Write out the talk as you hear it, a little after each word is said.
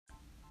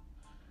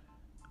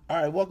All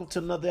right, welcome to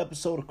another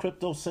episode of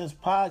Crypto Sense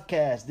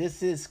Podcast.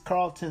 This is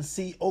Carlton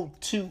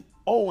CO2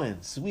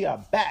 Owens. We are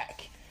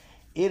back.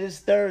 It is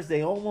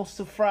Thursday, almost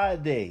to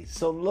Friday.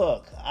 So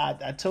look,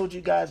 I told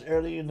you guys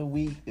earlier in the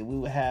week that we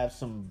would have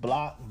some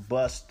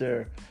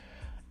blockbuster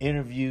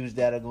interviews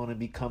that are going to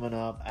be coming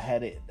up. I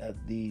had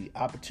the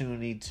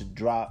opportunity to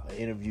drop an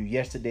interview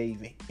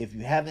yesterday. If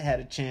you haven't had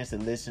a chance to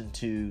listen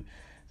to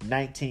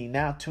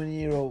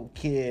 20-year-old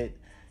kid,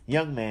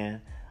 young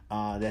man,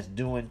 that's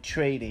doing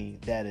trading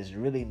that is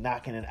really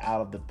knocking it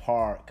out of the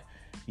park,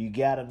 you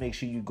got to make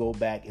sure you go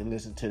back and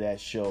listen to that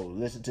show.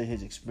 Listen to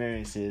his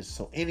experiences.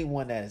 So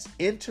anyone that is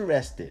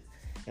interested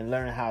in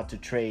learning how to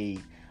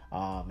trade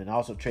and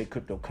also trade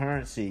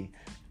cryptocurrency,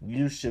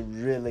 you should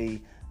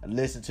really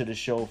listen to the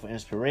show for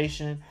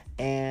inspiration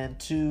and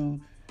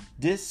to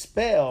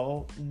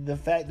dispel the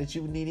fact that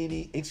you need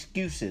any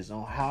excuses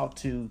on how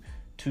to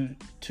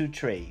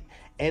trade.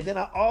 And then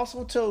I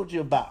also told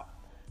you about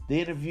the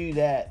interview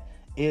that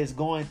is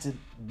going to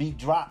be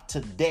dropped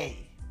today.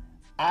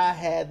 I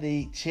had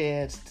the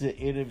chance to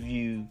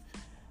interview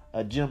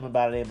a gentleman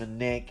by the name of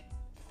Nick.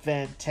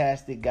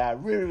 Fantastic guy,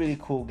 really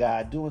cool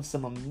guy, doing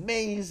some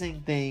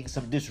amazing things,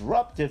 some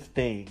disruptive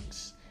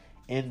things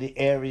in the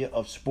area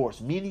of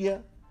sports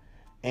media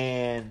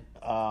and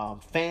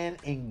fan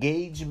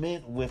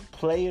engagement with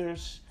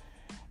players.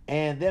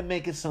 And they're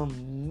making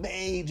some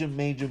major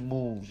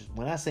moves.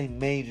 When I say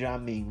major, I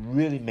mean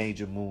really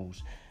major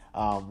moves.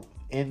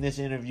 In this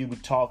interview, we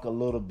talk a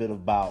little bit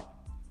about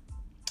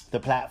the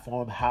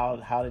platform,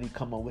 how did he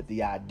come up with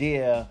the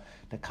idea,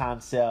 the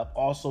concept,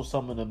 also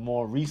some of the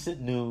more recent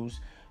news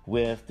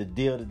with the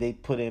deal that they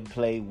put in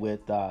play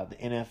with the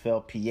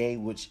NFLPA,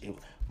 which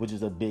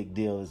is a big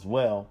deal as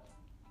well.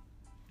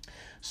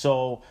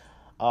 So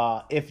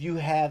if you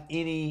have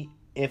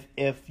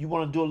if you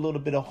want to do a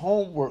little bit of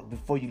homework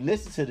before you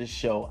listen to the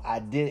show, I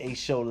did a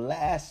show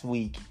last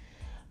week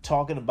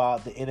talking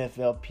about the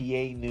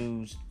NFLPA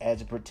news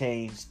as it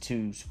pertains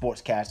to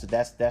Sportscaster.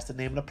 That's the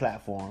name of the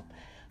platform.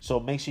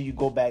 So make sure you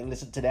go back and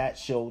listen to that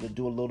show to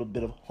do a little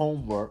bit of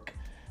homework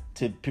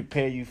to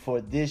prepare you for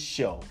this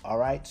show. All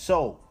right.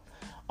 So,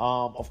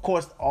 of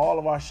course, all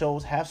of our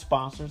shows have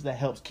sponsors that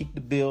helps keep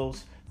the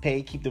bills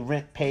paid, keep the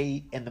rent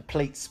paid, and the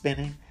plate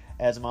spinning,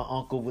 as my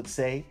uncle would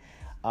say.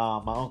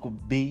 My Uncle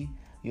B,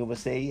 would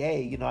say,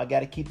 hey, I got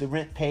to keep the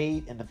rent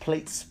paid and the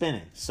plate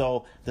spinning.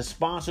 So the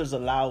sponsors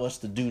allow us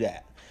to do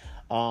that.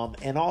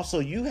 And also,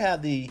 you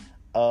have the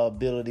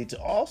ability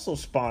to also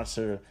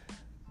sponsor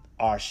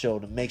our show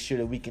to make sure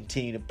that we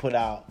continue to put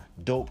out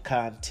dope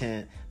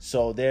content.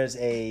 So there's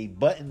a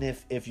button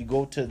if you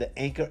go to the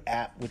Anchor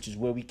app, which is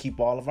where we keep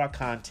all of our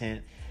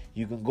content.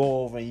 You can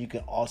go over and you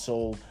can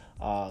also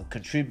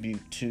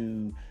contribute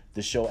to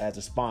the show as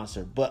a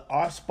sponsor. But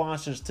our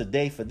sponsors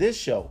today for this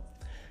show,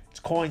 it's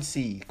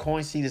CoinSeed.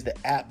 CoinSeed is the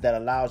app that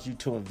allows you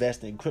to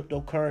invest in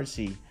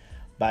cryptocurrency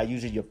by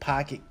using your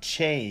pocket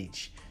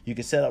change. You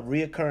can set up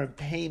recurring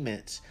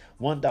payments,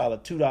 $1,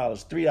 $2,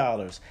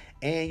 $3,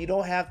 and you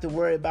don't have to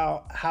worry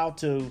about how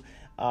to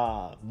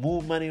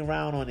move money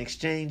around on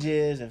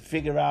exchanges and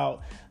figure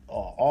out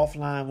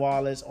offline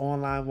wallets,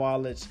 online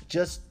wallets.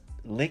 Just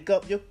link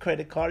up your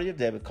credit card or your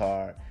debit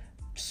card,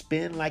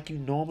 spend like you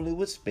normally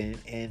would spend,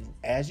 and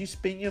as you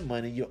spend your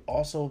money, you're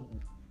also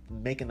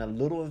making a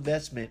little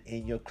investment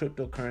in your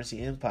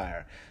cryptocurrency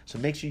empire. So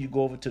make sure you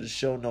go over to the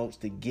show notes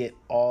to get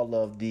all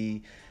of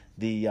the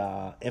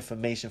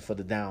information for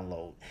the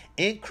download.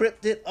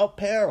 Encrypted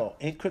Apparel.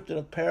 Encrypted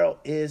Apparel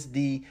is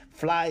the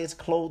flyest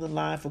clothing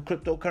line for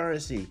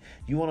cryptocurrency.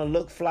 You want to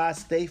look fly,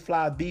 stay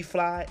fly, be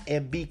fly,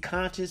 and be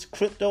conscious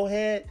crypto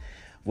head?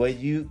 Well,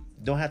 you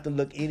don't have to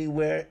look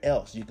anywhere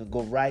else. You can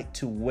go right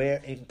to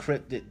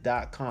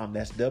wearencrypted.com.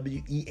 That's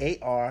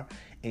WEAR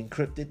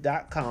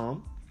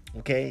encrypted.com.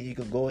 Okay, you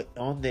can go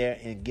on there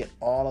and get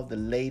all of the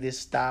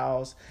latest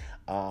styles,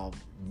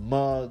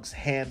 mugs,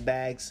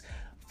 handbags,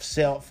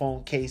 cell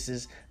phone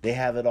cases. They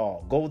have it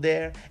all. Go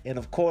there, and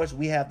of course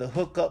we have the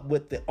hookup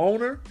with the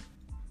owner,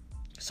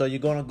 so you're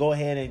going to go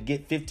ahead and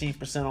get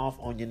 15% off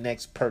on your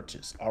next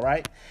purchase. All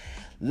right,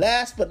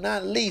 last but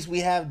not least, we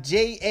have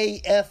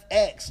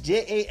JAFX.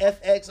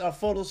 JAFX are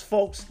for those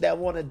folks that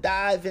want to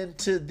dive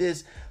into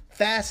this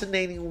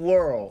fascinating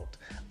world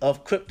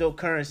of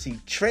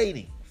cryptocurrency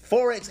trading,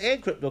 Forex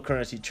and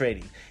cryptocurrency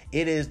trading.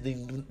 It is the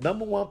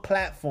number one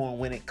platform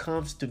when it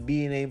comes to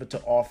being able to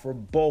offer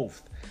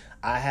both.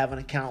 I have an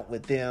account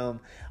with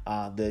them.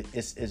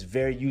 It's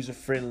very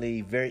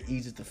user-friendly, very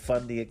easy to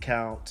fund the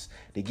accounts.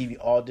 They give you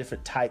all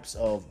different types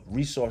of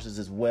resources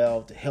as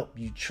well to help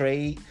you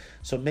trade.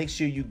 So make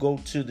sure you go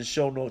to the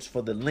show notes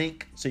for the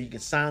link so you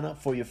can sign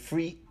up for your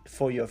free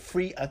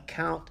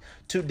account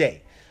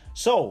today.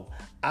 So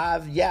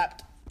I've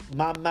yapped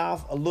my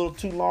mouth a little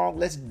too long.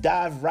 Let's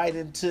dive right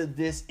into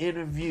this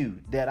interview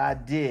that I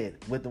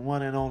did with the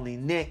one and only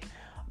Nick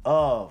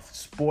of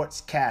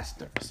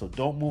Sportscaster. So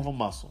don't move a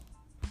muscle.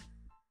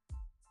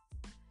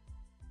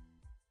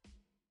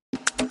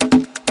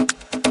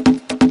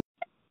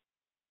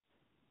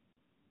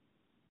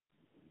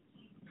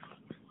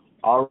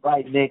 All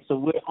right, Nick. So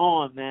we're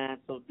on, man.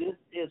 So this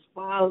is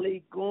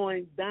finally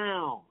going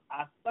down.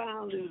 I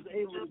finally was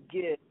able to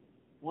get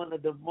one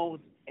of the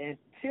most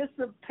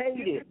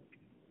anticipated,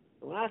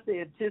 when I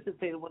say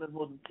anticipated, one of the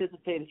most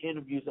anticipated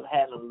interviews I've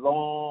had in a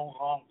long,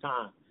 long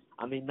time.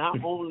 I mean,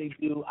 not only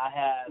do I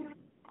have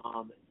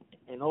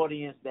an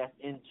audience that's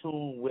in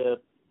tune with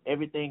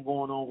everything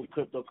going on with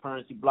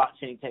cryptocurrency,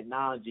 blockchain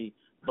technology,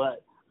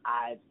 but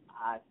I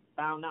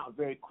found out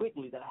very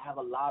quickly that I have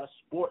a lot of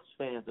sports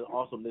fans that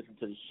also listen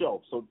to the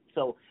show.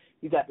 So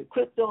you got the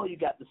crypto, you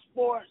got the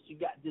sports, you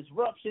got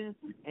disruption,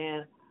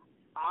 and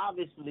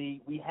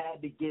obviously we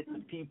had to get the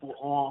people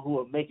on who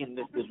are making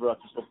this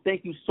disruption. So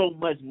thank you so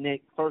much,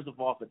 Nick, first of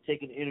all, for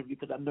taking the interview,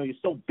 because I know you're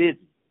so busy.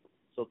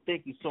 So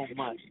thank you so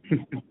much.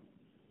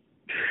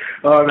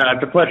 Oh, no,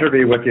 it's a pleasure to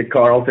be with you,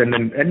 Carlton.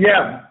 And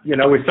yeah,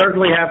 we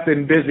certainly have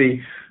been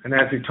busy. And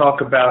as you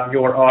talk about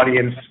your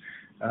audience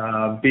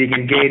being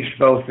engaged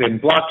both in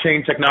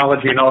blockchain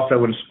technology and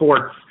also in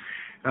sports,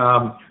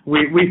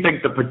 we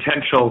think the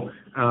potential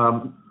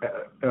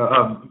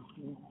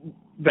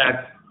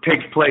that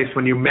takes place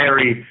when you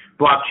marry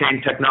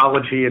blockchain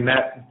technology and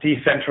that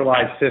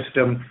decentralized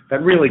system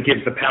that really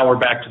gives the power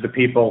back to the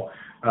people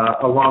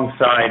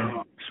alongside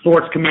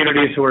sports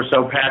communities who are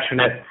so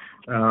passionate.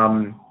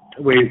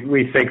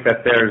 We think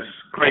that there's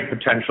great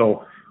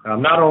potential,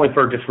 not only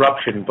for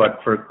disruption, but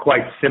for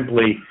quite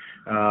simply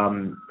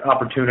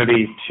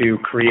opportunity to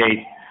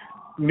create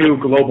new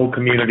global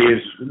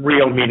communities,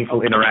 real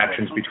meaningful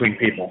interactions between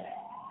people.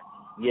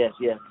 Yes.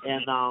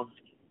 And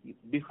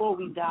before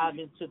we dive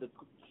into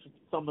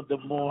some of the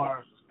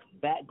more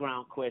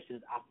background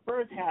questions, I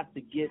first have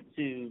to get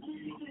to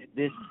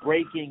this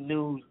breaking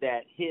news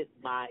that hit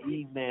my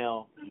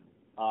email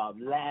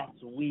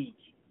last week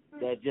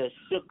that just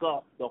shook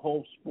up the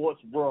whole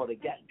sports world.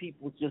 It got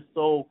people just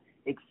so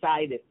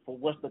excited for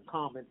what's to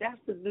come. And that's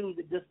the news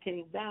that just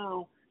came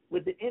down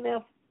with the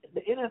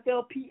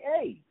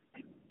NFLPA.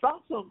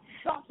 Drop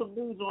some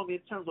news on me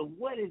in terms of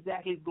what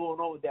exactly is going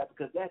on with that,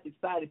 because that's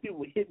exciting. People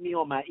would hit me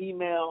on my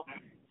email,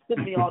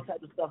 send me all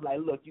types of stuff like,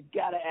 look, you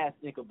got to ask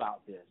Nick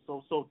about this.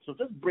 So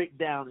just break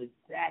down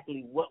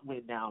exactly what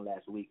went down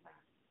last week.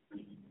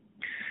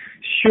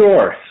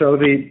 Sure. So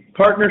the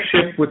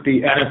partnership with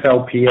the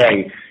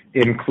NFLPA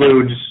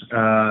includes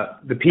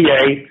the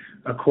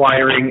PA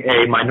acquiring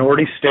a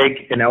minority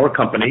stake in our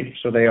company,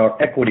 so they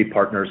are equity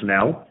partners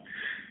now.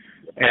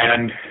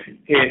 And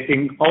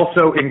it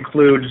also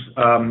includes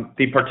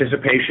the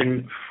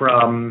participation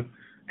from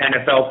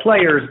NFL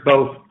players,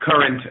 both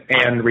current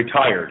and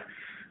retired.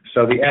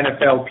 So the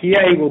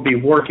NFLPA will be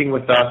working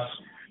with us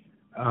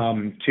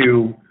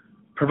to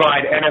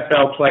provide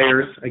NFL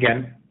players,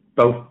 again,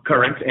 both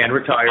current and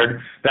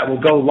retired, that will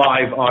go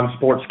live on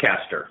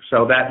Sportscaster.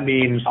 So that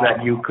means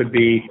that you could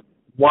be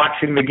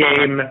watching the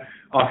game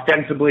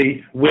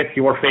ostensibly with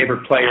your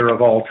favorite player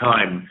of all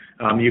time.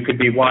 You could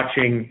be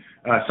watching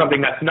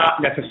something that's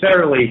not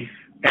necessarily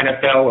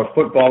NFL or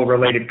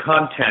football-related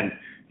content.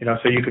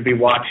 So you could be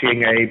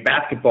watching a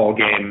basketball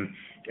game,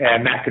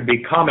 and that could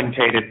be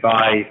commentated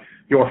by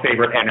your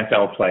favorite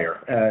NFL player.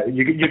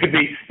 You could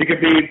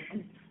be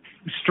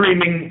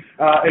streaming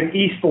an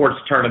esports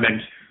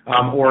tournament,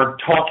 or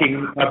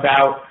talking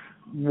about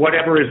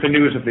whatever is the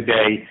news of the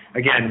day,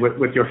 again,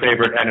 with your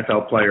favorite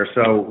NFL player.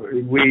 So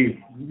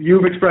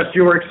you've expressed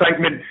your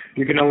excitement.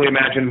 You can only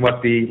imagine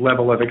what the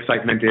level of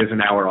excitement is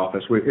in our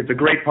office. It's a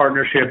great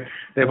partnership.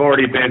 They've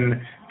already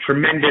been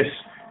tremendous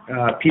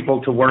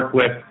people to work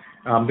with.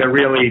 They're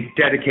really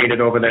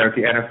dedicated over there at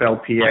the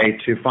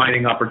NFLPA to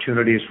finding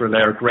opportunities for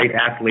their great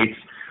athletes.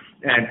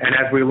 And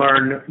as we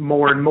learn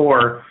more and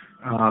more,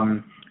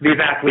 these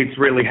athletes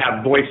really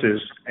have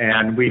voices,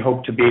 and we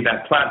hope to be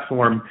that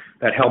platform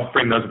that helps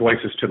bring those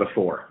voices to the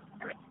fore.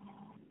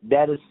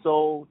 That is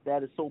so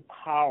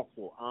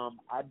powerful.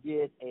 I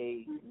did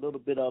a little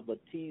bit of a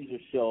teaser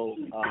show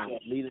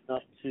leading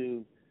up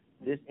to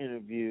this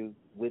interview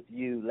with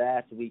you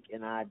last week,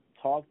 and I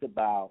talked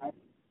about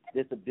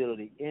this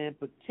ability, and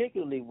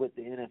particularly with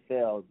the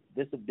NFL,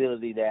 this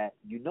ability that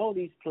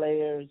these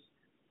players,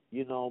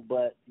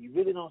 but you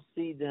really don't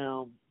see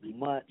them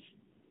much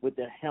with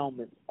their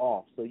helmets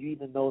off. So you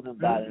even know them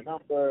by their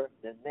number,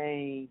 their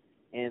name,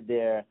 and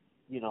their,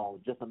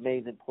 just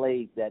amazing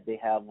plays that they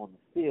have on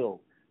the field.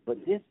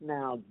 But this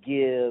now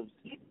gives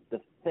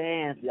the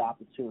fans the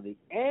opportunity,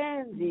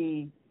 and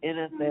the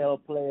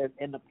NFL players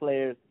and the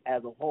players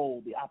as a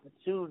whole, the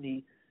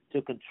opportunity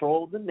to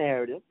control the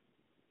narrative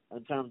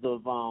in terms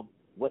of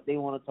what they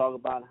want to talk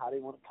about, how they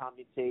want to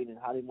communicate, and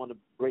how they want to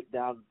break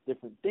down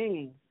different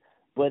things.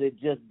 But it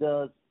just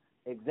does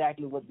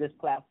exactly what this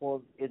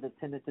platform is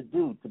intended to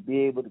do, to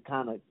be able to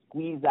kind of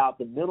squeeze out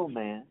the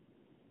middleman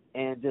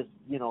and just,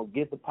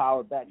 give the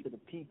power back to the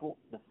people,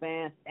 the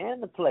fans,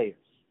 and the players,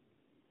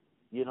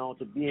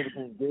 to be able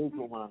to engage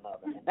with one another.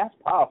 And that's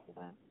powerful,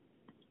 man.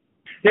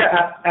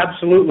 Yeah,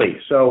 absolutely.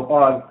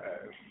 So,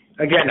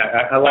 again,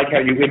 I like how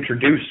you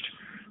introduced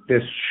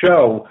this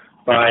show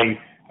by,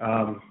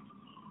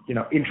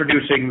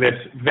 introducing this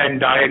Venn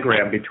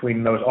diagram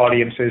between those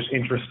audiences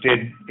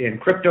interested in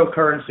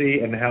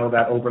cryptocurrency and how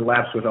that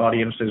overlaps with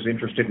audiences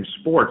interested in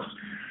sports.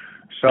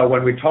 So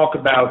when we talk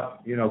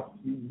about,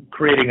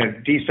 creating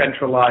a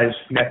decentralized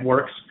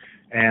networks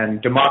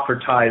and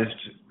democratized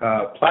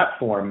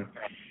platform,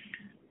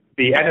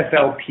 the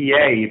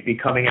NFLPA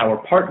becoming our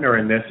partner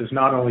in this is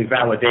not only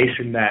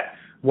validation that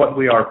what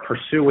we are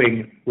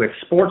pursuing with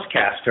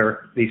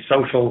Sportscaster, the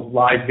social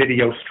live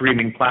video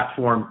streaming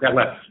platform that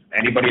lets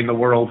anybody in the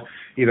world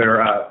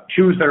either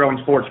choose their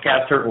own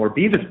sportscaster or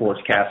be the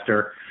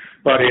sportscaster,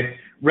 but it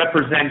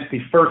represents the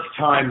first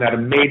time that a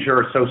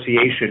major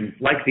association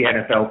like the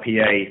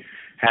NFLPA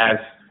has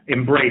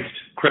embraced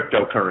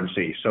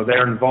cryptocurrency. So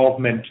their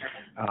involvement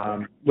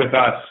with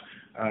us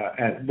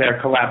and their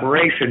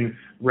collaboration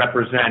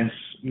represents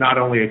not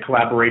only a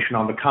collaboration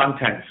on the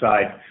content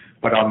side,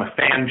 but on the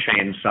fan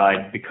chain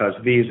side, because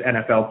these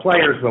NFL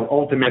players will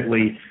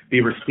ultimately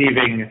be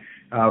receiving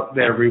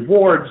their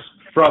rewards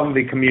from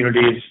the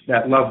communities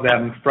that love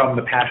them, from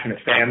the passionate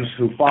fans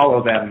who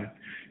follow them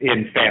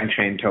in fan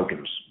chain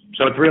tokens.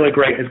 So it's really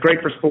great. It's great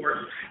for sports,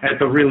 and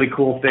it's a really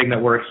cool thing that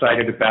we're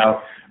excited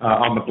about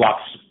on the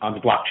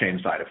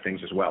blockchain side of things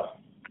as well.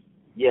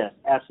 Yes,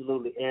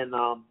 absolutely. And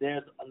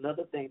there's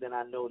another thing that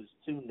I noticed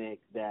too, Nick,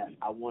 that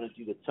I wanted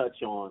you to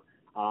touch on.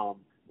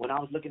 When I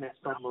was looking at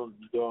some of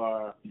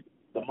the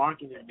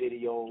marketing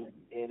video,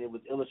 and it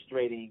was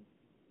illustrating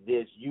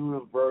this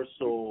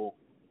universal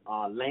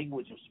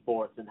language of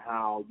sports and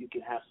how you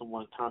can have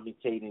someone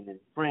commentating in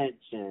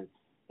French and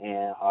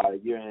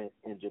you're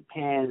in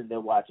Japan and they're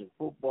watching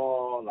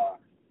football or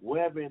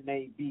wherever it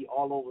may be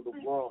all over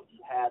the world.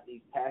 You have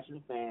these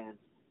passionate fans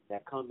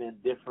that come in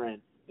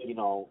different,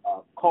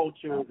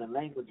 cultures and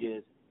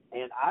languages,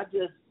 and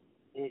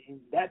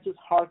that just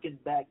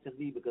harkened back to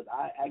me because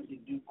I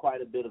actually do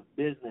quite a bit of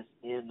business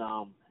in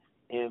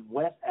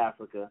West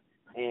Africa,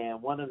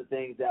 and one of the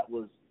things that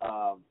was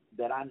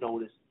that I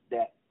noticed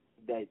that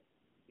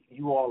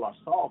you all are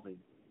solving,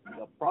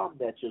 the problem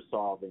that you're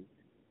solving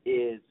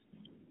is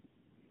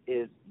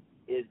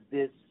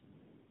this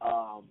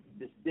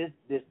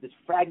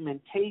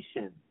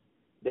fragmentation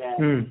that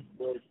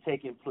is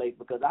taking place,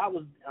 because I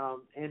was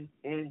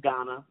in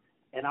Ghana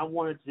and I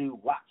wanted to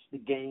watch the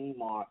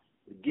game or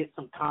get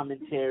some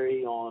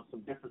commentary on some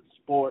different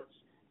sports,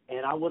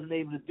 and I wasn't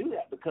able to do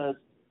that because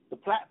the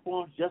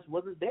platform just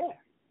wasn't there.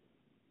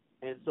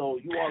 And so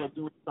you all are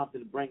doing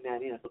something to bring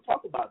that in. So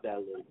talk about that a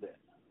little bit.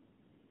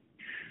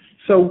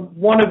 So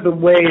one of the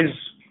ways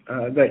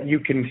that you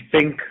can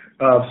think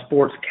of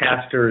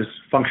Sportscaster's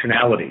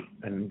functionality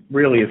and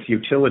really its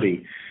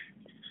utility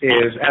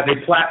is as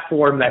a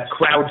platform that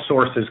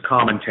crowdsources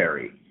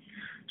commentary.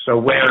 So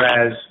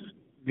whereas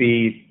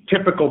the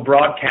typical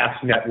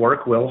broadcast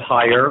network will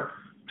hire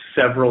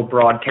several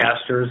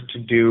broadcasters to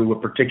do a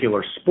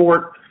particular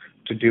sport,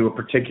 to do a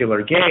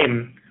particular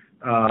game,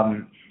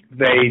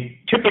 they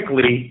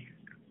typically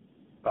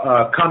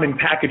come in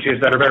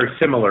packages that are very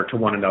similar to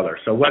one another.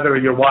 So whether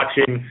you're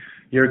watching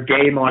your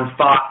game on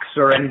Fox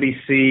or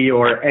NBC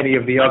or any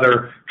of the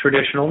other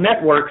traditional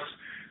networks,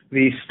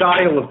 the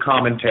style of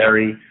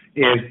commentary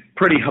is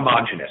pretty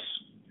homogenous.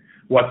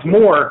 What's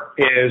more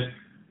is,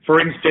 for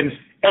instance,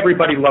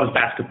 everybody loves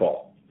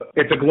basketball.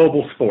 It's a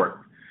global sport.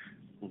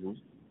 Mm-hmm.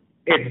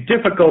 It's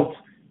difficult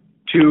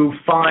to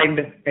find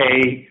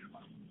a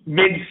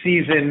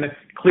mid-season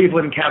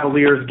Cleveland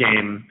Cavaliers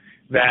game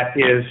that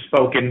is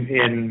spoken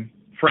in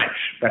French,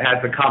 that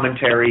has the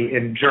commentary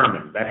in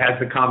German, that has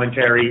the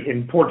commentary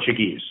in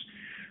Portuguese,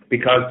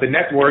 because the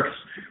networks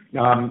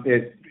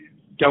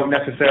don't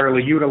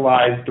necessarily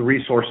utilize the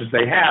resources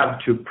they have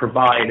to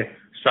provide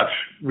such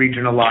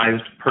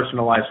regionalized,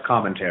 personalized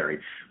commentary.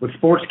 With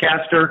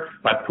Sportscaster,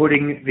 by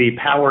putting the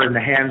power in the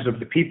hands of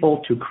the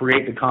people to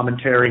create the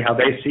commentary how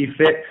they see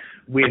fit,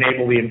 we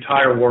enable the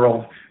entire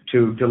world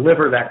to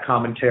deliver that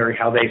commentary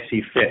how they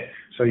see fit.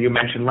 So you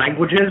mentioned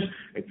languages.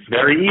 It's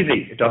very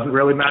easy. It doesn't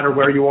really matter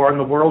where you are in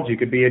the world. You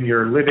could be in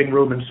your living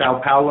room in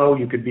Sao Paulo.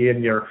 You could be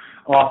in your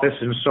office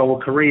in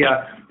Seoul,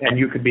 Korea, and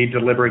you could be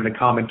delivering the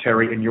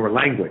commentary in your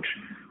language.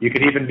 You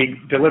could even be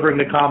delivering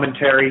the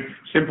commentary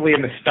simply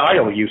in the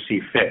style you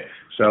see fit.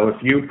 So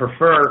if you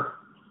prefer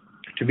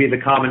to be the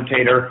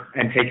commentator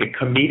and take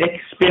a comedic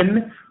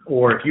spin,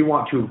 or if you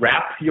want to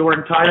rap your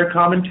entire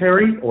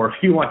commentary, or if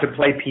you want to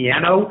play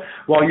piano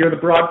while you're the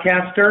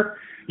broadcaster,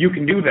 you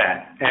can do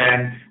that.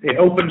 And it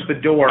opens the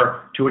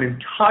door to an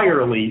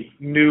entirely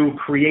new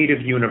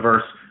creative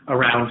universe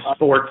around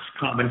sports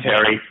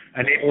commentary,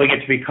 enabling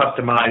it to be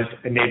customized,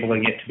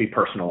 enabling it to be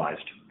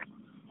personalized.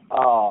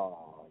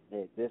 Oh,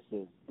 Nick, this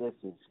is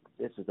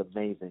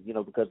amazing.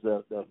 Because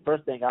the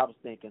first thing I was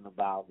thinking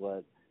about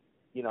was,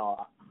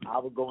 I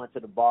would go into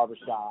the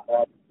barbershop,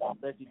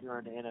 especially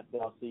during the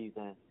NFL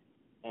season,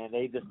 and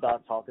they just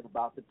start talking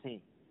about the team.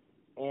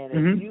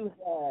 And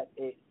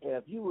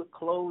if you would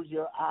close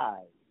your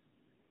eyes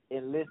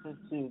and listen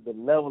to the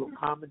level of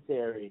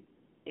commentary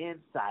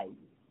inside,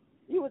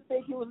 you would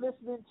think you were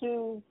listening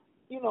to,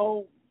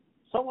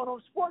 someone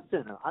on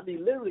SportsCenter. I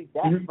mean, literally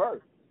that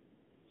verse.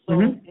 So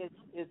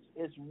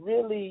it's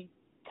really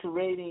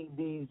creating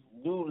these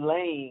new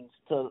lanes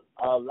to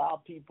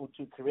allow people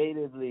to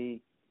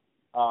creatively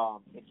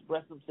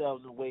express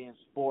themselves in a way in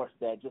sports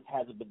that just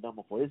hasn't been done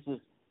before.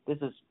 This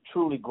is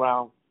truly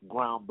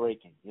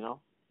groundbreaking. You know.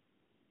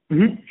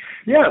 Mm-hmm.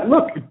 Yeah,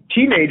 look,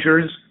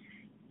 teenagers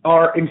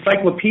are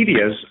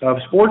encyclopedias of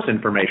sports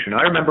information.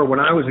 I remember when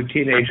I was a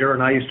teenager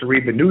and I used to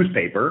read the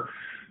newspaper.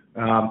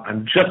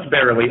 I'm just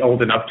barely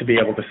old enough to be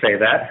able to say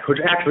that, which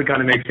actually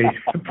kind of makes me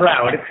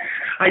proud.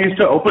 I used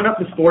to open up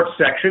the sports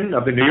section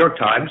of the New York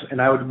Times,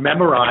 and I would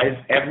memorize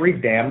every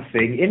damn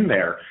thing in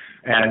there.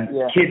 And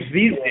kids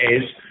these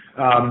days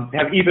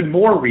have even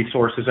more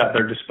resources at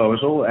their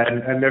disposal,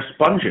 and they're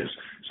sponges.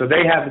 So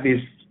they have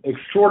these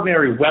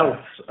extraordinary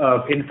wealths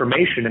of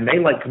information, and they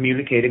like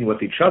communicating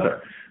with each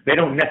other. They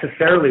don't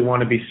necessarily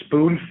want to be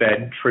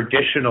spoon-fed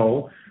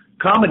traditional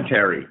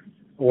commentary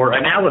or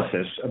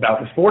analysis about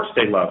the sports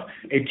they love.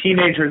 A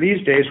teenager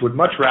these days would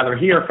much rather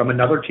hear from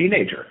another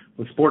teenager.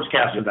 With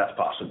Sportscaster, that's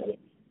possible.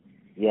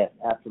 Yes,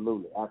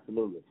 absolutely.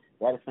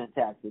 That is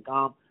fantastic.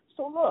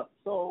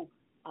 So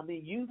I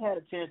mean, you've had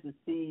a chance to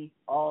see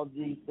all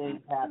these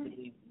things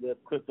happening with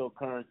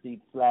cryptocurrency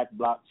 /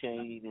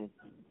 blockchain and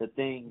the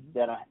things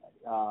that are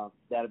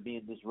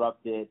being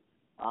disrupted.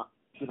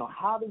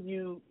 How do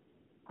you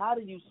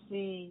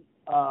see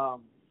the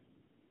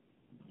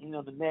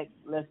next,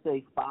 let's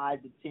say,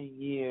 5 to 10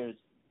 years,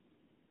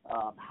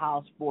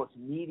 how sports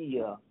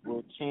media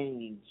will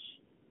change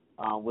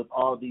with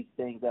all these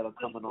things that are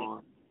coming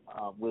on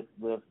with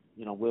the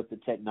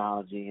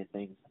technology and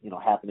things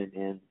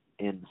happening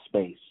in the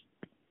space?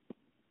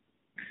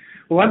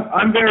 Well,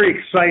 I'm very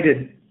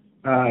excited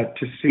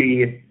to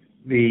see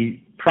the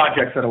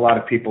projects that a lot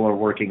of people are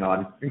working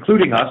on,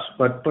 including us,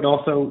 but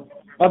also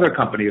other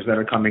companies that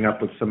are coming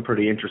up with some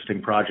pretty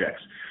interesting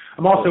projects.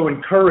 I'm also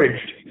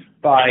encouraged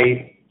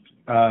by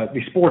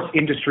the sports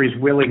industry's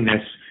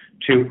willingness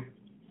to,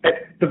 at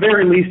the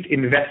very least,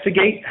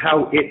 investigate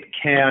how it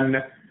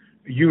can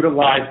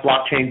utilize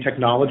blockchain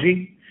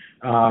technology.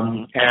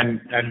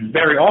 And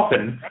very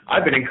often,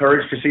 I've been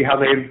encouraged to see how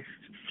they've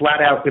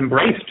flat out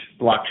embraced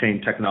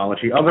blockchain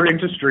technology. Other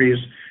industries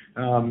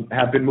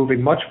have been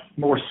moving much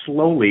more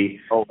slowly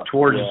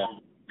towards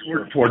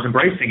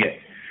embracing it.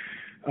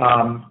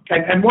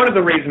 And one of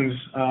the reasons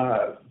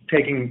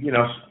taking,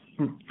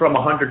 from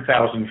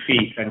 100,000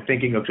 feet and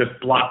thinking of just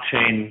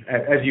blockchain,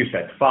 as you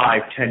said,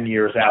 5-10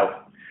 years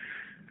out,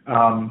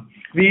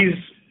 these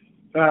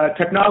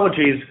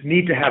technologies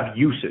need to have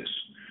uses.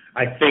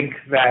 I think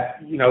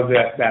that,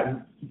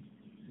 that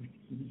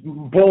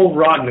bull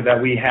run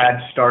that we had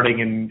starting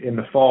in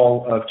the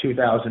fall of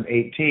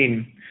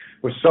 2018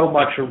 was so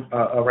much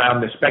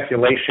around the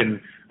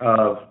speculation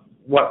of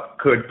what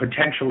could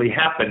potentially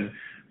happen,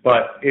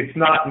 but it's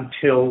not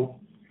until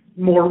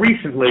more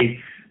recently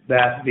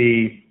that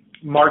the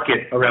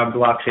market around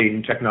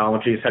blockchain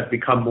technologies has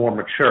become more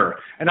mature.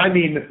 And I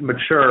mean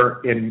mature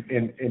in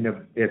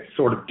its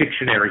sort of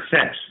dictionary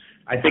sense.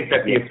 I think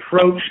that the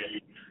approach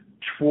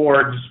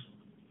towards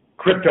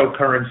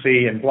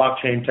cryptocurrency and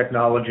blockchain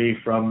technology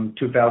from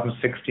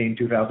 2016,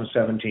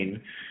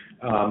 2017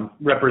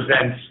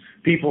 represents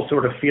people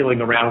sort of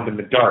feeling around in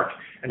the dark.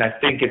 And I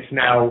think it's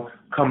now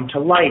come to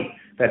light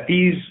that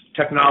these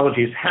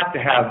technologies have to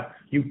have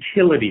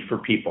utility for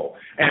people.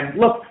 And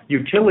look,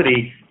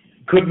 utility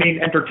could mean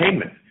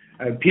entertainment.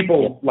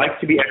 People like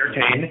to be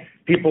entertained.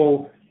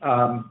 People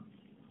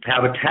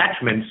have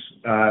attachments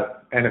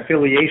and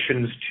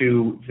affiliations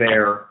to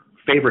their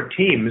favorite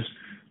teams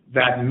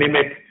that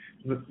mimic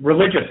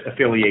religious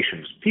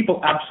affiliations.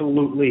 People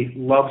absolutely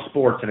love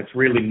sports, and it's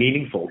really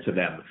meaningful to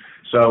them.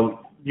 So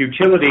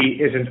utility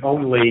isn't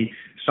only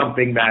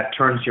something that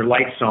turns your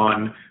lights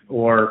on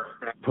or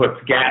puts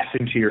gas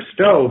into your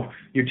stove.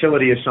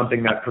 Utility is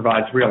something that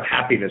provides real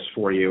happiness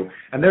for you.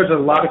 And there's a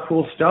lot of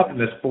cool stuff in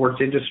the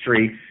sports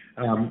industry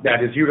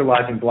that is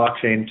utilizing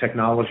blockchain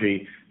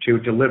technology to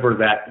deliver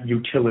that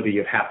utility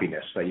of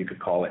happiness, that you could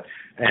call it.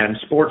 And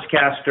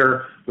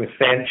Sportscaster with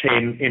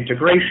FanChain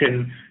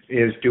integration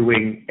is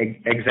doing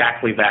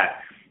exactly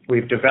that.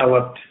 We've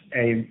developed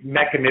a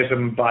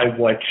mechanism by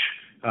which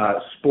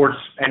sports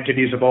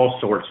entities of all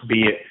sorts,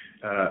 be it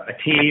a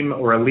team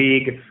or a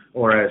league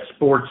or a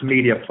sports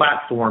media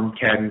platform,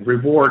 can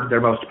reward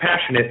their most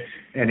passionate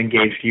and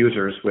engaged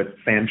users with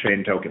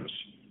FanChain tokens.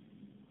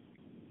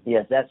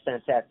 Yes, that's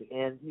fantastic.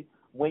 And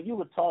when you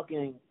were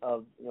talking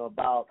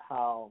about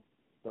how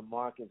the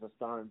markets are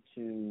starting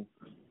to,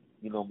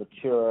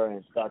 mature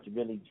and start to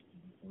really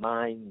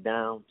mine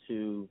down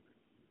to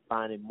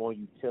finding more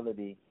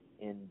utility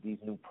in these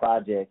new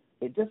projects,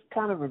 it just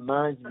kind of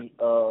reminds me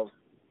of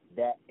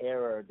that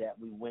era that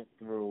we went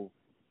through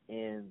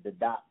in the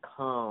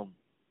 .com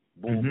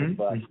boom and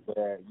bust,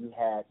 where you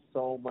had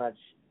so much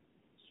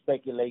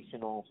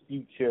speculation on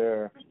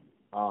future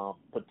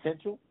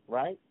potential,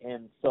 right?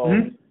 And so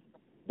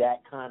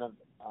that kind of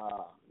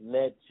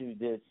led to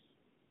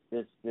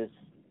this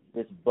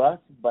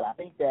bust. But I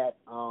think that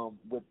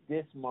with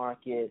this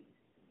market,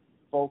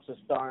 folks are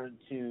starting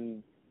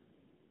to,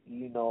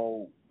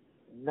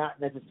 not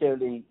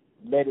necessarily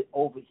let it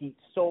overheat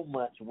so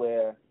much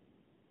where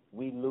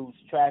we lose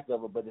track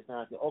of it. But it's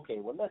not okay.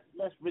 Well,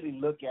 let's really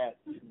look at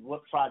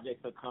what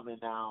projects are coming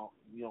out.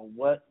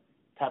 What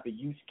type of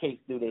use case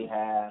do they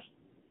have,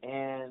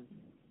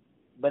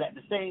 but at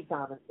the same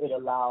time, it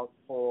allows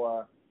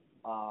for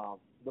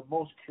the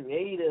most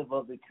creative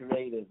of the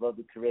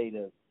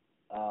creative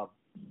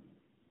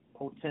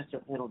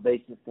potential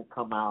innovations to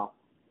come out.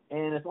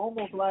 And it's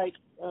almost like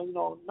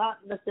not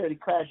necessarily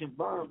crash and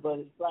burn, but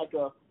it's like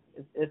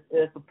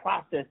it's a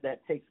process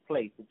that takes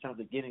place in terms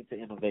of getting to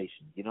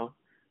innovation.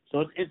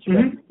 So it's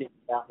interesting to see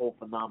that whole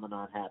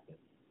phenomenon happen.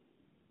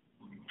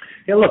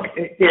 Yeah, look,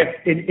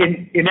 if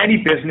in any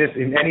business,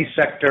 in any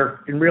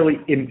sector, and really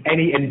in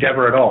any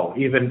endeavor at all,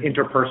 even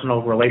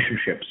interpersonal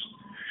relationships,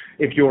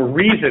 if your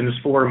reasons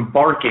for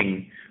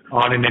embarking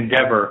on an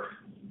endeavor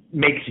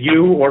makes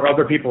you or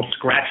other people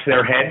scratch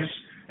their heads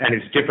and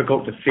it's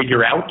difficult to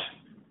figure out,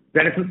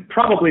 then it's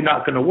probably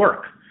not going to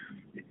work.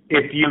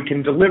 If you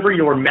can deliver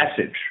your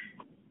message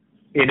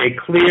in a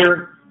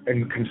clear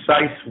and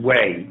concise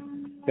way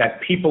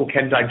that people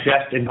can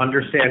digest and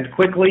understand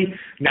quickly,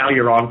 now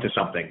you're on to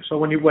something. So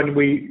when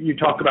you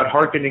talk about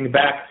hearkening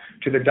back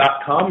to the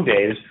 .com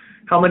days,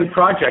 how many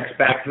projects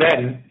back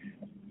then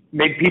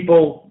made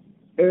people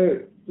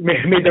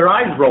made their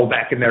eyes roll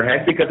back in their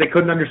head because they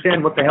couldn't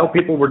understand what the hell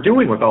people were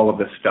doing with all of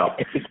this stuff.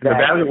 Exactly. The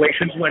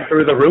valuations went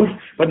through the roof,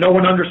 but no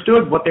one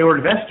understood what they were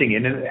investing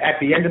in. And at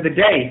the end of the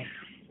day,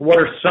 what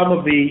are some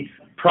of the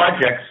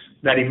projects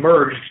that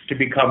emerged to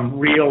become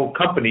real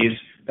companies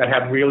that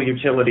have real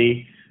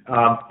utility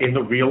in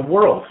the real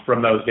world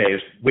from those days?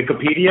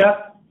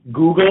 Wikipedia,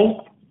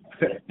 Google,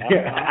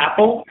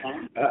 Apple,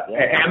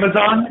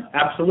 Amazon,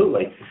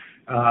 absolutely.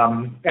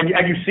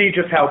 And you see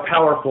just how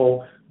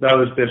powerful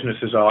those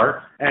businesses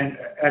are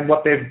and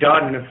what they've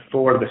done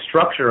for the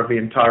structure of the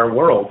entire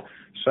world.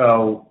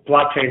 So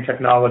blockchain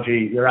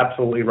technology, you're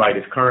absolutely right,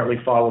 is currently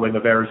following a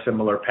very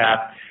similar path,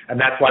 and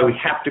that's why we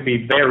have to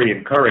be very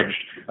encouraged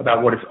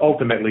about what is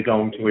ultimately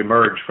going to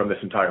emerge from this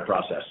entire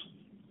process.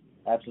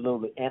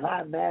 Absolutely. And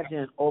I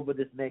imagine over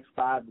this next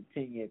 5 to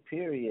 10 year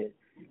period,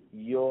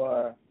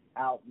 your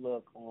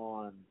outlook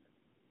on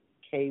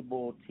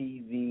cable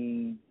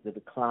TV, the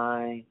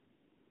decline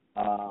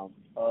of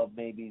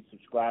maybe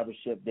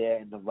subscribership there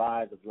and the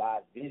rise of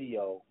live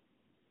video,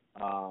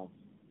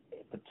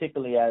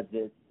 particularly as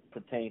it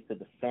pertains to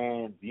the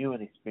fan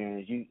viewing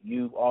experience,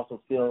 you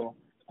also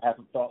have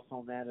some thoughts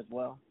on that as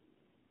well?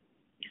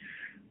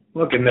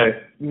 Look, in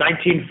the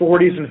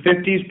 1940s and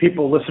 50s,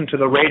 people listened to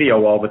the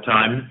radio all the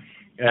time,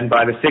 and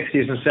by the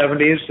 60s and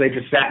 70s, they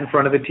just sat in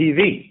front of the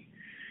TV.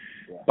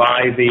 Yeah.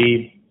 By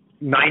the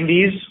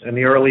 90s and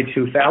the early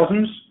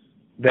 2000s,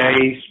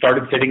 they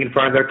started sitting in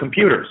front of their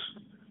computers.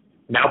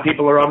 Now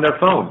people are on their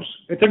phones.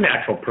 It's a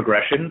natural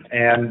progression,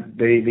 and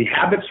the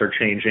habits are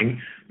changing.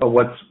 But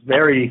what's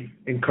very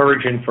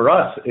encouraging for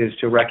us is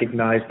to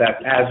recognize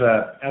that as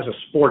a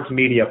sports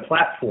media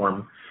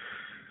platform,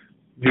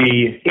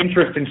 the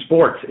interest in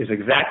sports is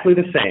exactly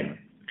the same,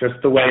 just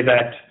the way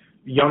that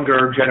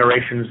younger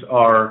generations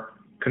are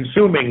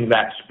consuming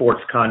that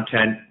sports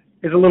content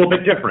is a little bit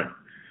different.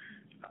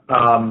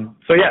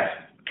 So yes,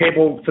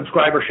 cable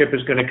subscribership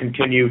is going to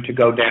continue to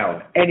go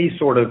down. Any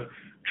sort of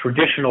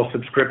traditional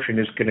subscription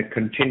is going to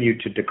continue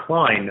to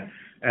decline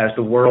as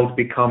the world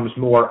becomes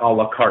more a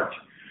la carte.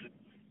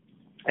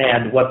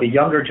 And what the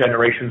younger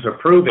generations are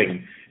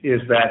proving is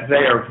that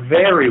they are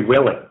very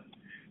willing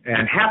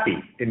and happy,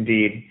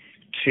 indeed,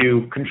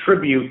 to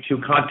contribute to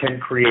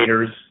content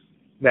creators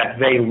that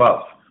they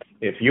love.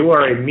 If you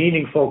are a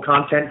meaningful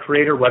content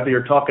creator, whether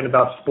you're talking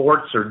about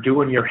sports or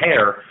doing your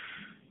hair,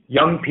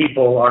 young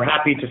people are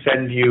happy to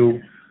send you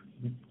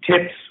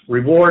tips,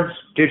 rewards,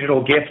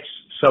 digital gifts,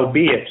 so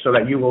be it, so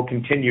that you will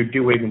continue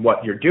doing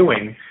what you're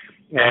doing.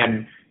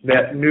 And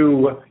that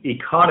new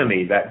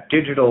economy, that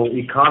digital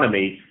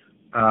economy,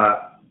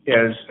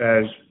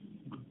 has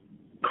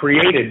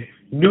created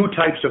new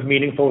types of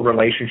meaningful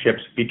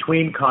relationships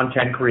between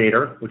content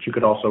creator, which you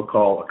could also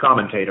call a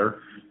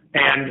commentator,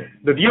 and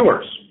the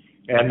viewers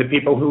and the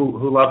people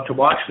who love to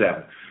watch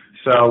them.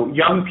 So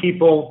young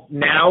people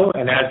now,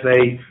 and as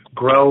they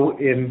grow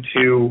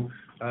into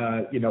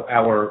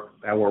our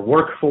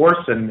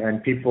workforce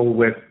and people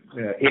with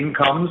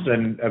incomes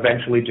and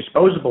eventually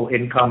disposable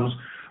incomes,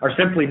 are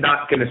simply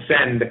not going to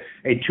send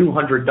a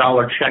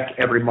 $200 check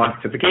every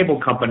month to the cable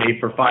company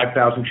for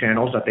 5,000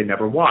 channels that they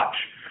never watch.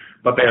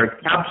 But they're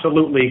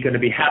absolutely going to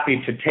be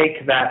happy to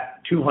take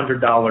that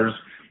 $200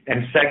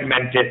 and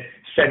segment it,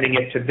 sending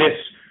it to this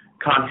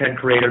content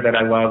creator that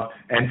I love,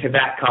 and to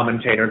that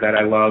commentator that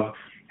I love,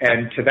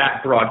 and to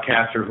that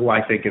broadcaster who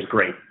I think is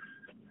great.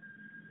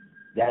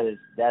 That is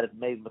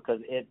amazing, because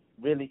it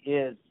really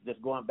is,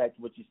 just going back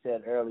to what you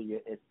said earlier,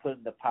 it's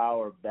putting the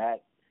power back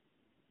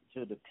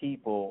to the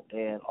people,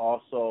 and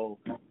also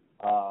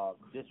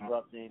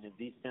disrupting and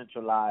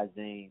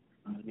decentralizing,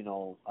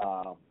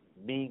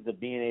 means of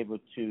being able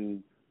to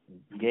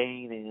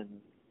gain and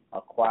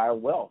acquire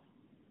wealth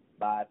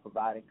by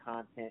providing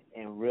content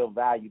and real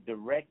value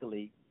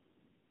directly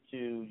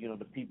to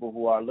the people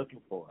who are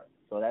looking for it.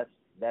 So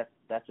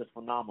that's just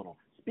phenomenal.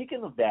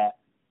 Speaking of that,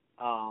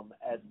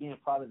 as being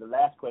probably the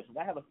last question.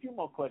 I have a few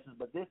more questions,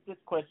 but this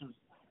question's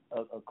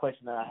a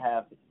question that I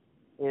have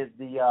is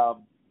the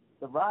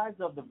rise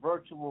of the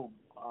virtual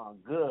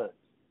goods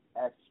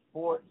as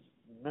sports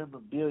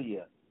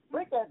memorabilia.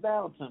 Break that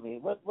down to me.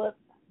 What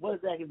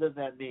exactly does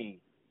that mean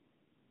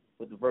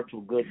with the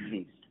virtual goods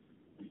piece?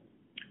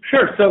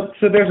 Sure. So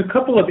there's a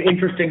couple of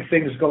interesting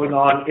things going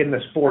on in the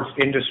sports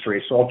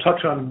industry. So I'll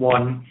touch on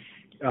one,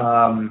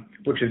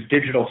 which is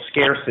digital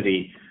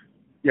scarcity.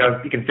 You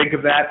know, you can think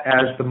of that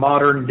as the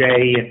modern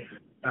day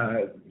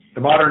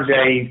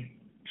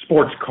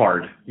sports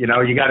card. You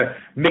know, you got a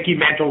Mickey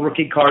Mantle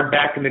rookie card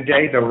back in the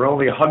day. There were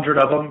only 100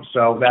 of them,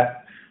 so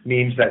that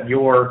means that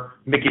your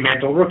Mickey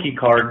Mantle rookie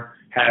card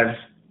has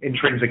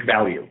intrinsic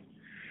value.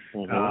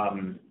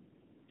 Mm-hmm.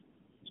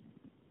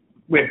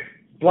 With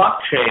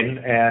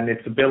blockchain and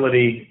its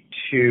ability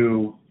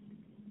to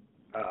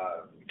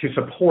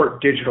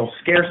support digital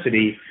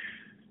scarcity,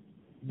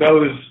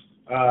 those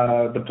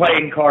the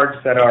playing cards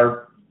that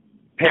our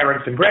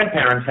parents and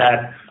grandparents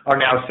had are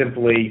now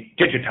simply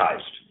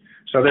digitized.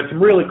 So there's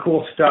some really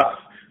cool stuff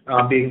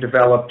being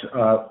developed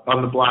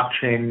on the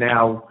blockchain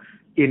now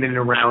in and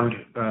around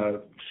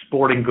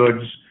sporting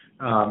goods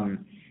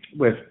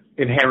with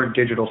inherent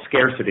digital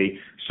scarcity.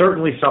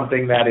 Certainly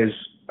something that has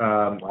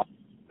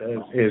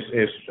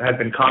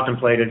been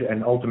contemplated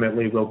and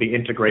ultimately will be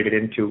integrated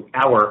into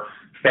our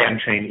fan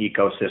chain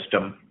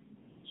ecosystem.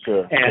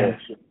 Sure. And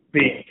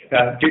the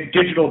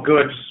digital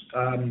goods,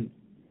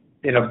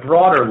 in a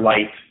broader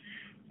light,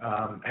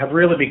 have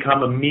really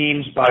become a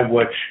means by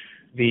which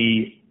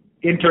the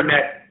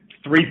Internet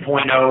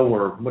 3.0,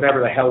 or whatever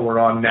the hell we're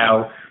on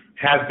now,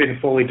 has been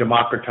fully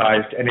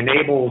democratized and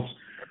enables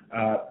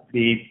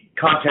the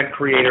content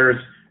creators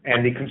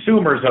and the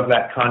consumers of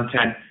that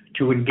content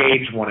to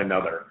engage one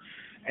another.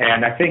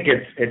 And I think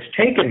it's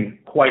taken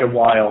quite a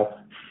while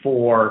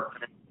for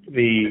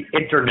the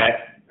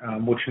Internet,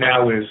 which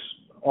now is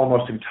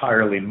almost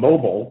entirely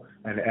mobile,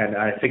 and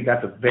I think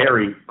that's a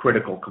very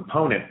critical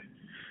component.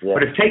 Yeah.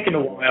 But it's taken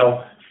a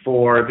while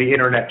for the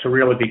Internet to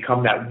really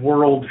become that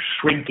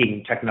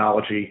world-shrinking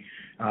technology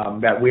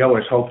that we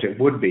always hoped it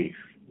would be.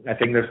 I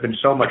think there's been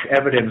so much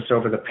evidence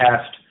over the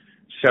past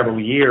several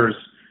years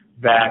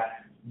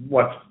that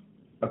what's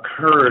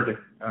occurred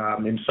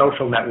in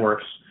social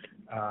networks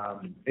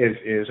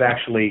is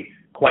actually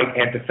quite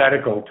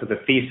antithetical to the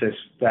thesis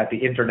that the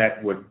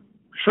Internet would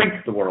shrink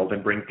the world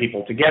and bring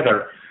people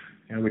together.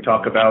 And we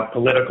talk about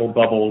political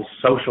bubbles,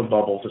 social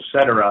bubbles,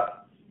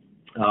 etc.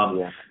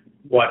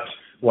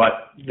 What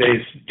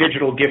this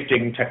digital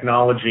gifting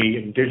technology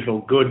and digital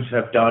goods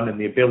have done, and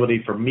the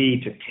ability for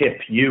me to tip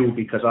you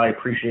because I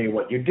appreciate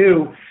what you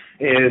do,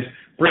 is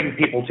bring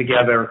people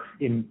together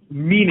in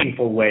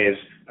meaningful ways,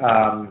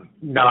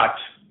 not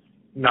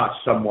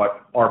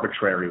somewhat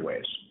arbitrary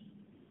ways.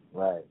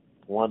 Right.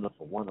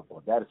 Wonderful,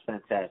 wonderful. That is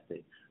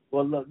fantastic.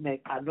 Well, look,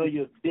 Nick, I know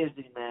you're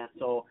busy, man,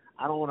 so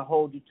I don't want to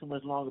hold you too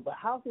much longer, but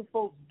how can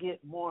folks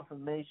get more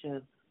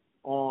information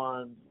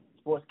on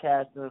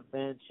Sportscaster,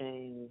 Fan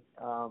Chain?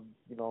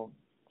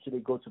 Should they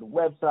go to the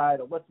website,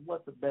 or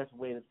what's the best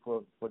way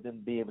for them to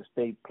be able to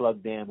stay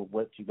plugged in with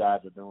what you guys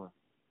are doing?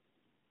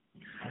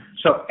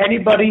 So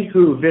anybody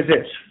who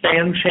visits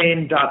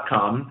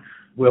fanchain.com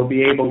will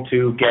be able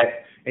to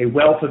get a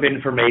wealth of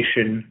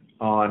information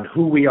on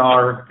who we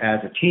are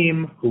as a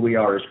team, who we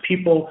are as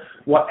people,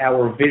 what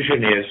our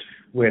vision is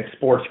with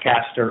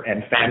Sportscaster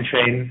and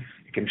Fanchain.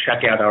 You can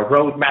check out our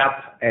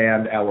roadmap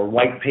and our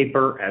white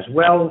paper as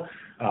well.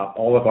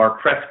 All of our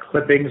press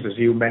clippings, as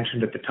you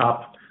mentioned at the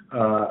top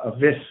of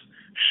this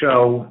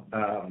show.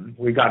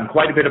 We've gotten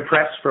quite a bit of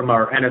press from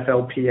our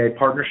NFLPA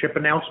partnership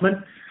announcement.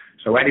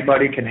 So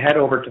anybody can head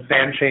over to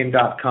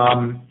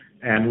fanchain.com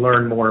and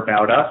learn more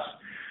about us.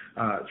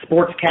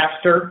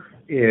 Sportscaster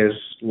is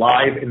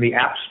live in the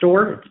App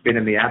Store. It's been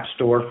in the App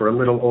Store for a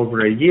little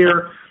over a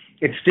year.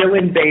 It's still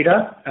in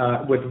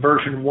beta with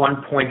version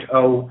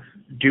 1.0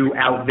 due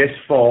out this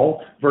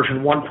fall.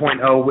 Version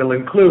 1.0 will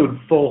include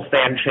full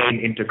fan chain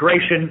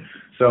integration.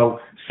 So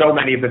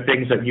many of the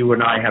things that you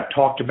and I have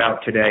talked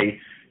about today,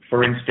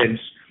 for instance,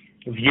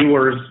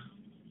 viewers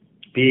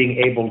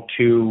being able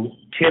to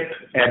tip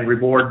and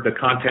reward the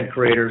content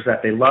creators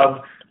that they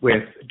love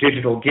with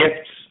digital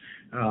gifts,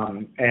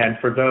 and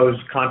for those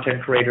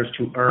content creators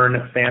to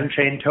earn fan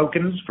chain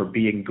tokens for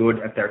being good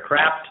at their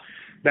craft.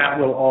 That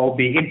will all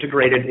be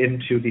integrated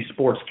into the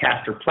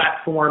Sportscaster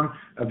platform,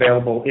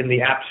 available in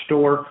the App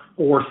Store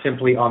or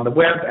simply on the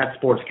web at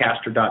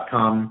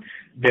sportscaster.com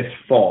this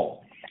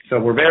fall. So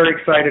we're very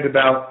excited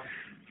about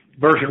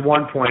version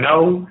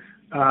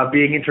 1.0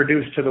 being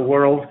introduced to the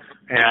world,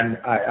 and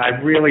I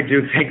really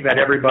do think that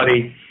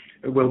everybody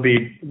will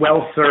be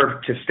well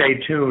served to stay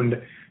tuned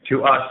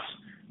to us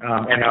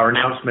and our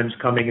announcements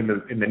coming in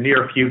the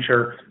near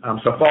future.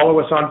 So follow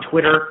us on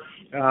Twitter,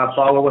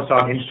 follow us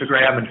on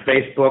Instagram and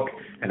Facebook,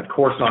 and of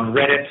course on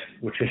Reddit,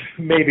 which is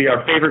maybe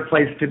our favorite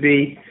place to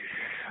be,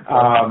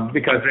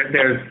 because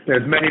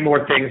there's many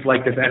more things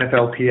like this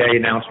NFLPA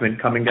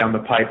announcement coming down the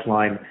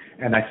pipeline.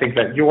 And I think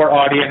that your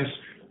audience,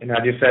 and as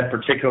you said,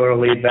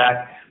 particularly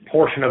that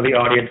portion of the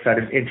audience that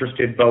is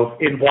interested both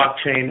in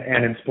blockchain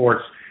and in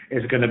sports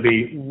is going to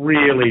be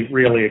really,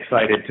 really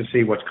excited to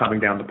see what's coming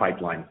down the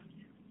pipeline.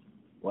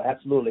 Well,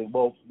 absolutely.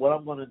 Well, what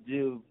I'm going to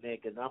do,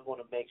 Nick, is I'm going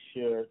to make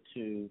sure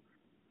to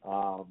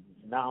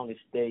not only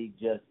stay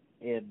just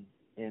in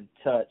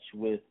touch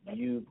with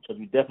you, because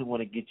we definitely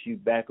want to get you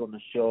back on the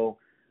show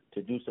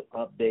to do some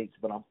updates,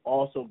 but I'm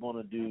also going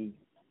to do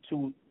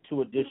two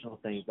additional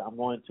things. I'm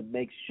going to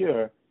make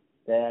sure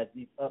that as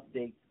these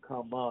updates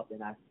come up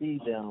and I see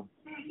them,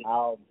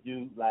 I'll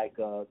do like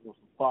some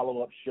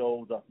follow-up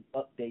shows or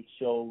some update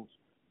shows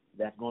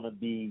that's going to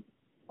be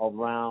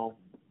around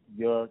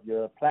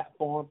your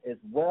platform, as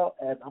well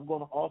as I'm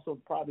going to also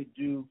probably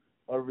do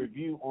a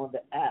review on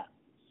the app.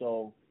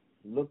 So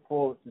look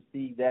forward to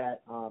see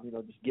that,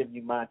 just giving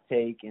you my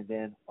take and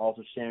then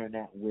also sharing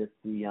that with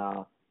the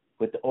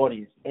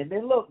audience. And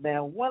then look,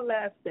 man, one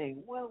last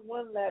thing,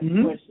 one last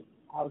question.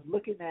 I was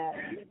looking at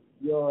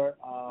your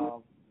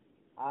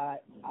I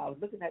was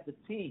looking at the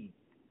team,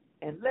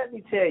 and let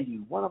me tell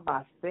you, one of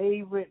my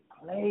favorite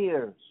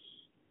players,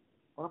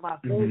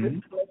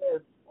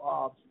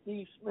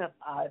 Steve Smith.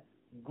 I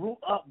grew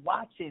up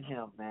watching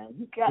him, man.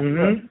 You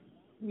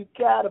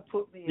got to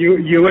put me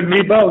in. You and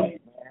me both.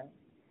 Man.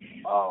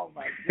 Oh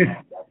my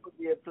God, that would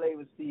be a play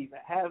with Steve.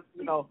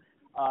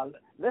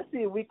 Let's see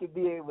if we can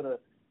be able to,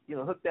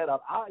 hook that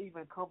up. I'll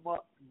even come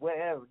up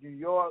wherever, New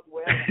York,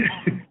 wherever.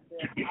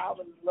 I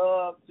would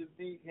love to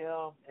meet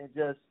him and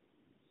just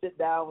sit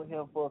down with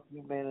him for a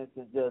few minutes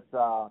and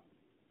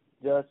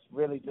just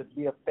really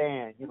be a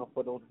fan,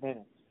 for those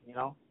minutes,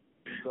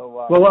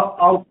 So,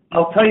 well,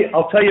 I'll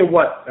tell you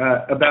what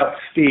about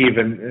Steve,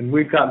 and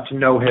we've gotten to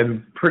know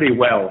him pretty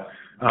well.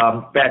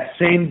 That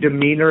same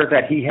demeanor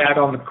that he had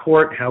on the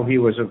court, how he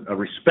was a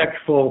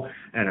respectful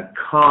and a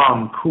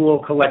calm, cool,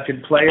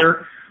 collected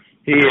player,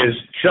 he is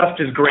just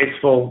as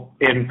graceful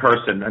in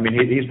person. I mean,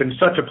 he's been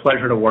such a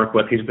pleasure to work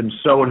with. He's been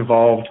so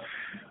involved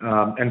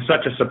and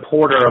such a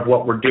supporter of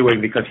what we're doing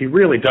because he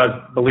really does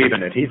believe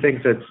in it. He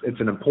thinks it's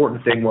an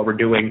important thing what we're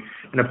doing.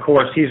 And, of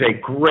course, he's a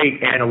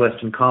great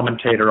analyst and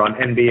commentator on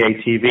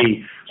NBA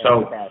TV.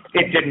 So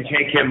it didn't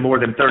take him more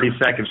than 30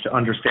 seconds to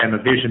understand the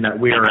vision that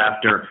we are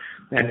after.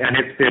 And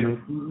it's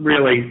been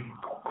really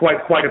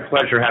quite a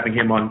pleasure having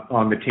him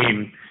on the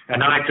team.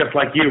 And I, just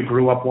like you,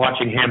 grew up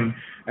watching him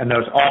and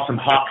those awesome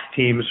Hawks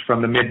teams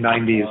from the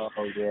mid-'90s. Oh,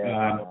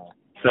 yeah.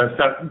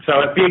 So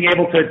being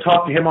able to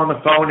talk to him on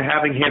the phone,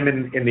 having him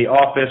in the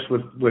office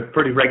with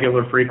pretty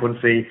regular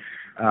frequency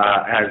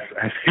has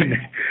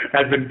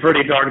been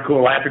pretty darn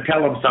cool. I have to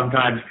tell him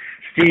sometimes,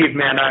 Steve,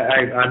 man,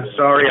 I'm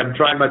sorry, I'm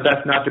trying my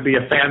best not to be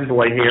a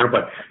fanboy here,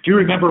 but do you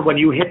remember when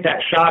you hit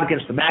that shot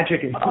against the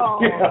Magic? And,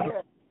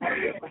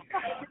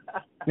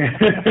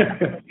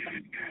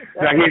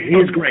 No,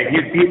 he's great.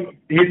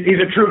 He's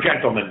a true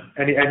gentleman,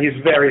 and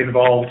he's very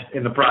involved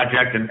in the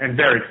project and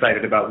very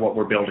excited about what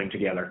we're building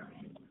together.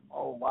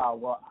 Oh, wow.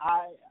 Well,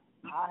 I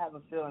have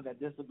a feeling that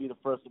this will be the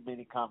first of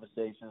many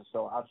conversations,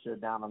 so I'm sure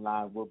down the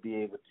line we'll be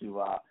able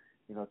to,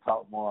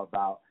 talk more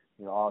about,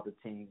 all the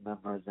team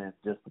members and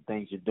just the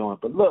things you're doing.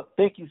 But, look,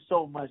 thank you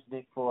so much,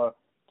 Nick, for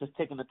just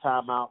taking the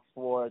time out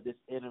for this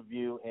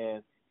interview.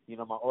 And,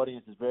 my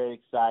audience is very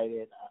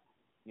excited,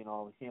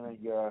 hearing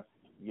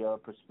your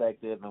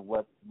perspective and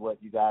what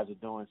you guys are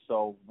doing.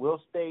 So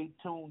we'll stay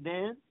tuned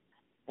in,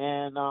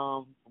 and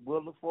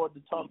we'll look forward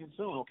to talking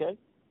soon, okay?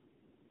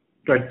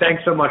 Good.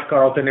 Thanks so much,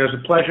 Carlton. It was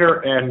a pleasure,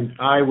 and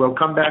I will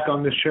come back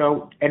on the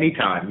show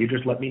anytime. You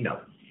just let me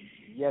know.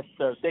 Yes,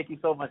 sir. Thank you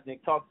so much,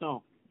 Nick. Talk soon.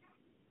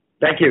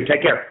 Thank you.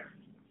 Take care.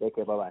 Take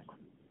care. Bye-bye.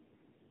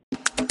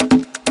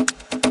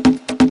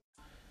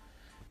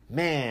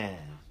 Man,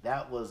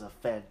 that was a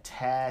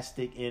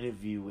fantastic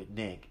interview with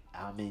Nick.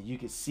 I mean, you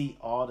can see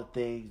all the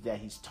things that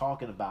he's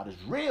talking about is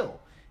real.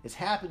 It's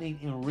happening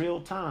in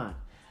real time.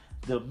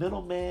 The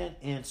middleman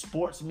in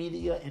sports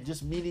media and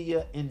just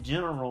media in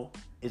general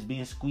is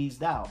being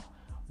squeezed out.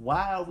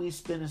 Why are we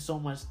spending so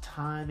much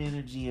time,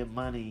 energy, and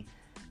money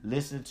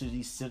listening to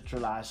these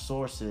centralized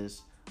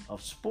sources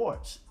of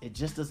sports? It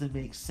just doesn't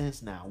make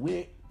sense now.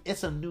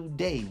 It's a new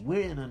day.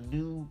 We're in a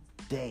new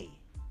day.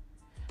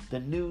 The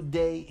new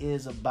day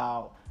is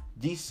about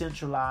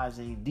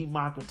decentralizing,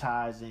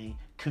 democratizing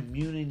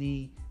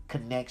community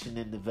connection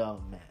and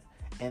development.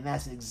 And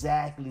that's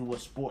exactly what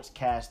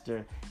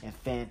Sportscaster and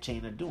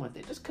FanChain are doing.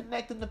 They're just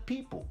connecting the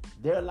people.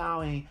 They're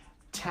allowing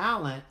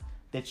talent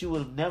that you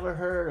would have never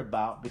heard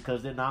about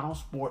because they're not on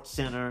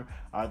SportsCenter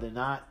or they're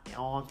not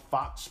on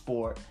Fox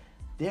Sport.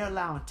 They're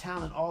allowing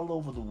talent all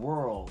over the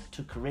world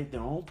to create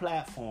their own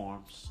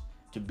platforms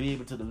to be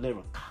able to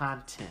deliver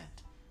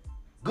content.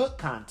 Good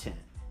content.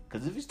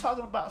 Because if he's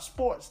talking about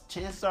sports,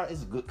 chances are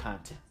it's good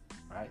content,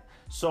 right?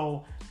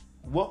 So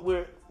what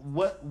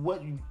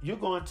you're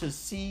going to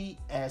see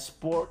as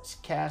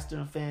Sportscaster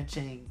and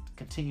FanChain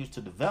continues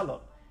to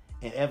develop,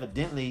 and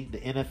evidently the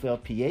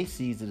NFLPA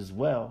sees it as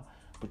well,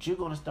 but you're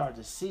going to start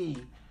to see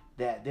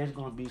that there's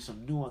going to be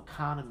some new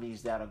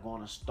economies that are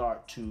going to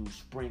start to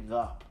spring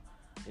up.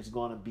 It's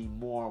going to be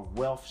more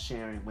wealth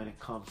sharing when it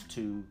comes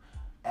to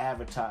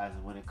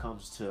advertising, when it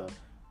comes to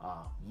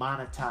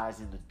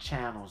monetizing the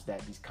channels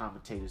that these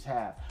commentators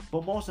have.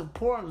 But most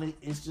importantly,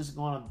 it's just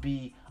going to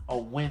be a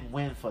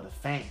win-win for the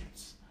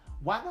fans.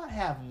 Why not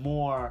have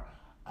more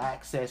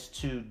access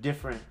to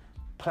different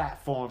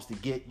platforms to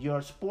get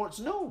your sports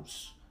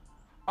news?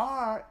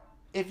 Or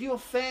if you're a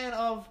fan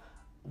of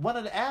one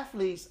of the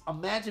athletes,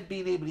 imagine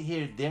being able to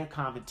hear their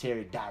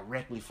commentary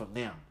directly from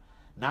them.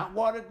 Not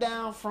watered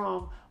down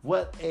from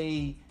what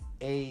a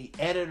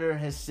editor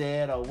has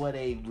said or what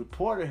a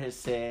reporter has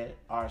said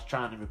or is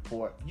trying to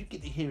report. You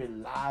get to hear it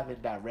live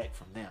and direct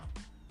from them,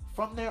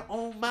 from their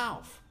own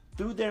mouth,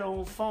 through their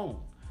own phone.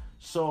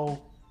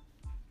 So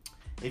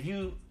if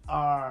you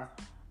are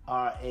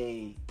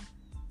a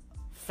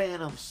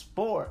fan of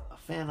sport, a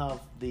fan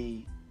of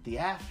the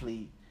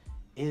athlete,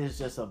 it is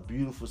just a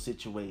beautiful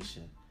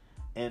situation.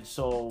 And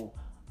so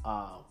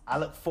I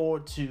look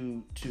forward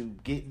to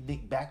getting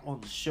Nick back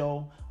on the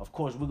show. Of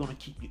course, we're going to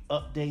keep you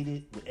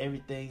updated with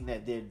everything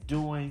that they're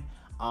doing.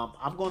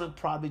 I'm going to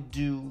probably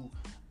do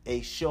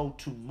a show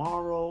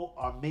tomorrow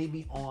or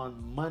maybe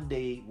on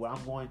Monday where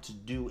I'm going to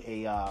do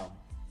a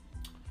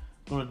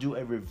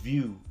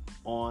review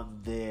on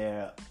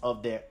their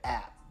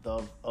app,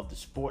 of the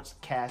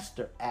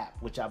Sportscaster app,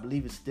 which I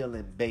believe is still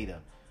in beta.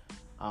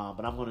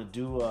 But I'm going to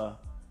do a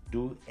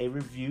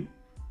review,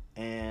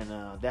 and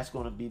that's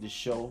going to be the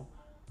show.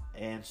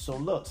 And so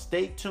look,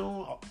 stay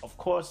tuned. Of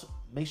course,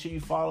 make sure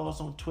you follow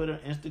us on Twitter,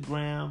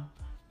 Instagram,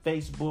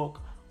 Facebook,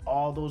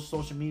 all those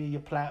social media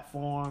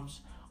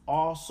platforms.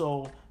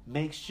 Also,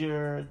 make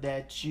sure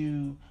that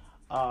you,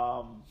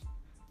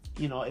 if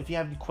you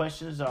have any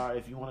questions or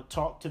if you want to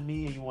talk to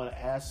me or you want to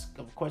ask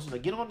a question or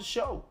get on the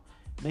show,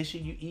 make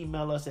sure you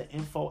email us at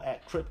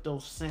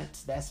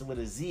info@cryptosense. That's with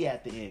a Z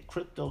at the end,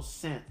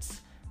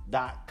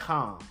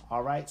 cryptosense.com.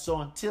 All right. So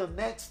until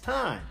next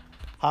time,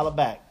 holla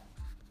back.